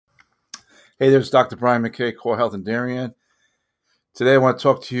Hey, there's Dr. Brian McKay, Core Health and Darien. Today, I want to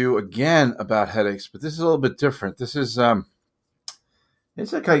talk to you again about headaches, but this is a little bit different. This is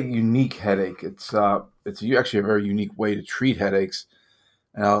it's like a unique headache. It's actually a very unique way to treat headaches,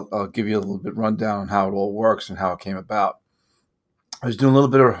 and I'll give you a little bit rundown on how it all works and how it came about. I was doing a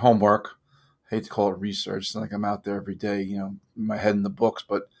little bit of homework. I hate to call it research. It's not like I'm out there every day, my head in the books,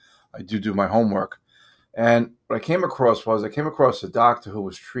 but I do my homework. And what I came across a doctor who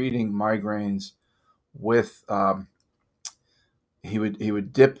was treating migraines with he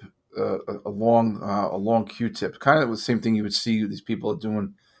would dip a long Q-tip, kind of the same thing you would see these people are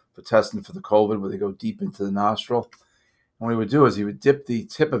doing for testing for the COVID, where they go deep into the nostril. And what he would do is he would dip the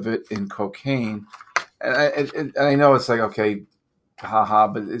tip of it in cocaine, and I know it's like, okay, haha,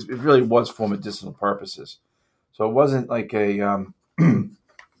 but it really was for medicinal purposes. So it wasn't like a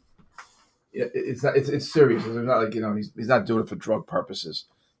it's serious. It's not like he's not doing it for drug purposes.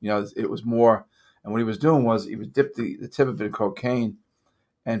 It was more. And what he was doing was he would dip the tip of it in cocaine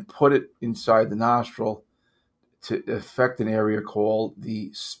and put it inside the nostril to affect an area called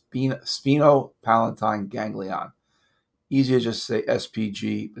the sphenopalatine ganglion. Easier to just say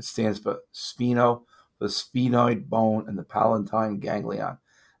SPG. It stands for spheno, the sphenoid bone, and the palatine ganglion.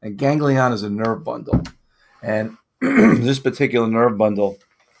 And ganglion is a nerve bundle. And this particular nerve bundle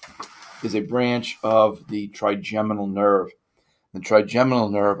is a branch of the trigeminal nerve. The trigeminal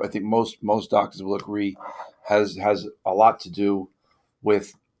nerve, I think most doctors will agree, has a lot to do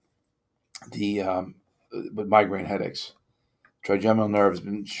with the with migraine headaches. Trigeminal nerve has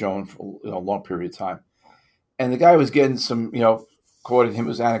been shown for a long period of time, and the guy was getting some, quoting him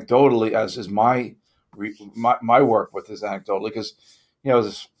as anecdotally, as is my work with this anecdotally, because as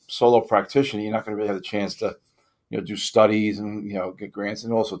a solo practitioner, you're not going to really have the chance to do studies and get grants,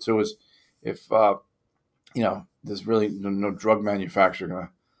 and also too is if there's really no drug manufacturer going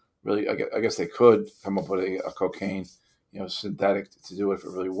to really, I guess they could come up with a cocaine, synthetic to do it if it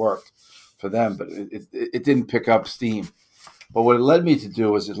really worked for them, but it didn't pick up steam. But what it led me to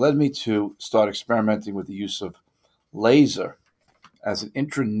do is it led me to start experimenting with the use of laser as an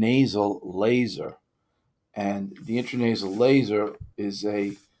intranasal laser. And the intranasal laser is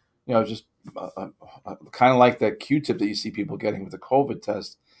just kind of like that Q-tip that you see people getting with the COVID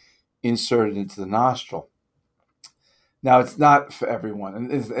test inserted into the nostril. Now, it's not for everyone,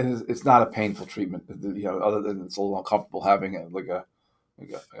 and it's not a painful treatment. Other than it's a little uncomfortable having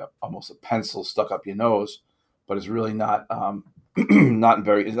almost a pencil stuck up your nose, but it's really not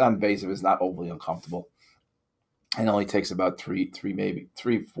it's not invasive. It's not overly uncomfortable, and it only takes about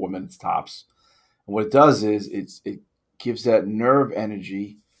 3-4 minutes tops. And what it does is it gives that nerve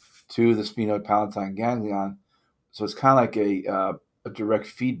energy to the sphenopalatine ganglion, so it's kind of like a direct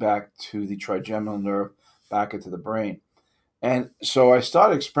feedback to the trigeminal nerve back into the brain. And so I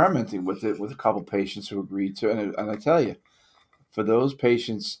started experimenting with it with a couple patients who agreed to, and I tell you, for those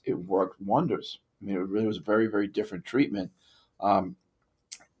patients, it worked wonders. I mean, it really was a very, very different treatment. And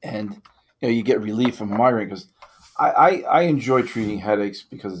you get relief from migraine, because I enjoy treating headaches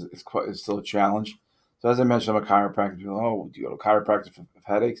because it's still a challenge. So as I mentioned, I'm a chiropractor. People, do you go to a chiropractor for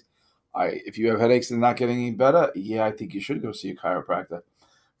headaches? If you have headaches and not getting any better, yeah, I think you should go see a chiropractor.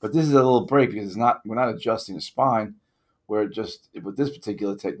 But this is a little break, because we're not adjusting the spine. We're just, with this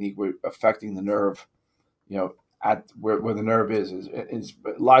particular technique, we're affecting the nerve, at where the nerve is. It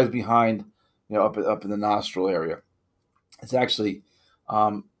lies behind, up in the nostril area. It's actually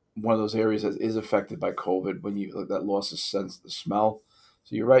one of those areas that is affected by COVID when that loss of sense, the smell.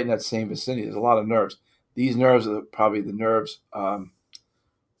 So you're right in that same vicinity. There's a lot of nerves. These nerves are probably the nerves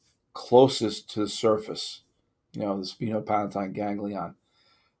closest to the surface, the sphenopalatine ganglion.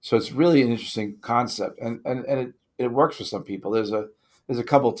 So it's really an interesting concept, and it works for some people. There's a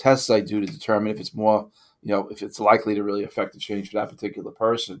couple tests I do to determine if it's more, if it's likely to really affect the change for that particular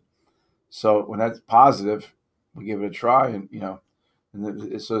person. So when that's positive, we give it a try, and it's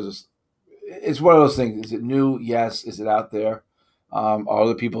one of those things. Is it new? Yes. Is it out there? Are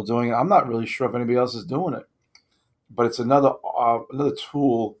other people doing it? I'm not really sure if anybody else is doing it, but it's another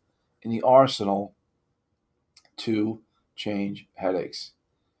tool in the arsenal to change headaches.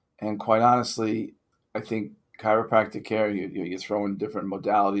 And quite honestly, I think chiropractic care, you throw in different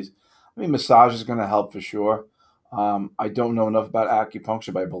modalities. I mean, massage is going to help for sure. I don't know enough about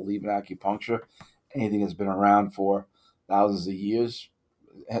acupuncture, but I believe in acupuncture. Anything that's been around for thousands of years,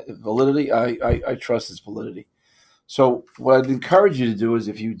 validity, I trust its validity. So what I'd encourage you to do is,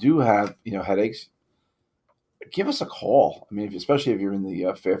 if you do have headaches, give us a call. I mean, especially if you're in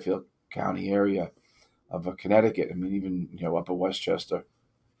the Fairfield County area of Connecticut. I mean, even Upper Westchester.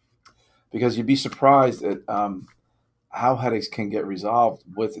 Because you'd be surprised at how headaches can get resolved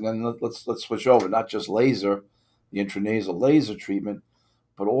with, and then let's switch over, not just laser, the intranasal laser treatment,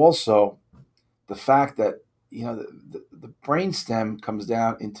 but also the fact that the brain stem comes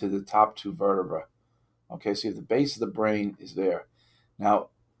down into the top two vertebrae. Okay, so the base of the brain is there. Now,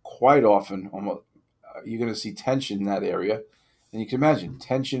 quite often, almost you're going to see tension in that area, and you can imagine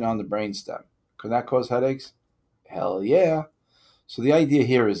tension on the brain stem. Could that cause headaches? Hell yeah. So the idea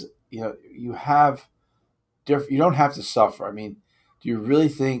here is, you have you don't have to suffer. I mean, do you really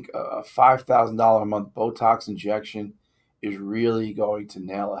think a $5,000 a month Botox injection is really going to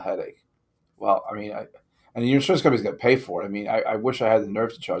nail a headache? Well, I mean, and your insurance company's going to pay for it. I mean, I wish I had the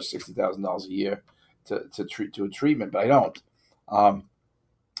nerve to charge $60,000 a year to a treatment, but I don't. Um,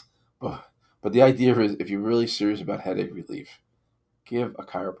 but the idea is, if you're really serious about headache relief, give a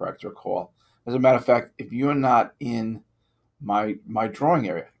chiropractor a call. As a matter of fact, if you're not in my drawing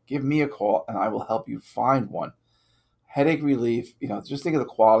area, give me a call and I will help you find one. Headache relief, just think of the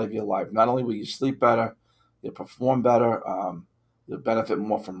quality of your life. Not only will you sleep better, you'll perform better, you'll benefit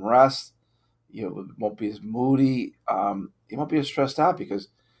more from rest, you won't be as moody, you won't be as stressed out because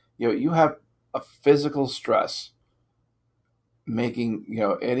you have a physical stress making,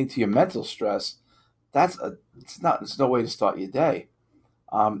 adding to your mental stress. It's no way to start your day.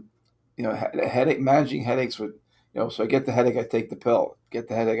 Um, headache, managing headaches with, so I get the headache, I take the pill. Get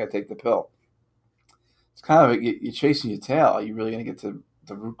the headache, I take the pill. It's kind of you're chasing your tail. Are you really going to get to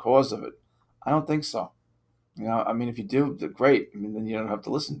the root cause of it? I don't think so. I mean, if you do, great. I mean, then you don't have to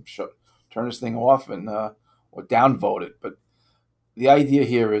listen. Turn this thing off and or downvote it. But the idea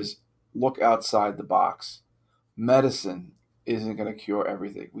here is look outside the box. Medicine isn't going to cure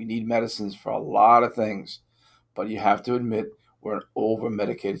everything. We need medicines for a lot of things, but you have to admit we're an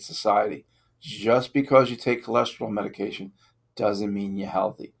over-medicated society. Just because you take cholesterol medication doesn't mean you're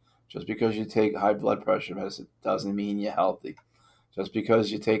healthy. Just because you take high blood pressure medicine doesn't mean you're healthy. Just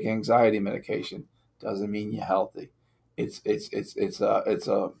because you take anxiety medication doesn't mean you're healthy. It's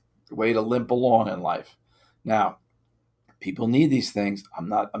a way to limp along in life. Now, people need these things. I'm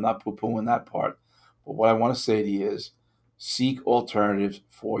not poo-pooing that part. But what I want to say to you is seek alternatives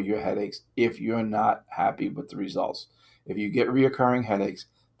for your headaches if you're not happy with the results. If you get reoccurring headaches,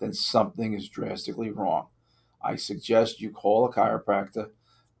 then something is drastically wrong. I suggest you call a chiropractor.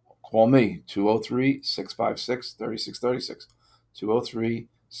 Call me, 203-656-3636.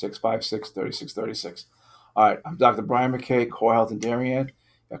 203-656-3636. All right, I'm Dr. Brian McKay, Core Health in Darien.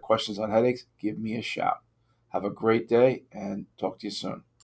 Got questions on headaches? Give me a shout. Have a great day and talk to you soon.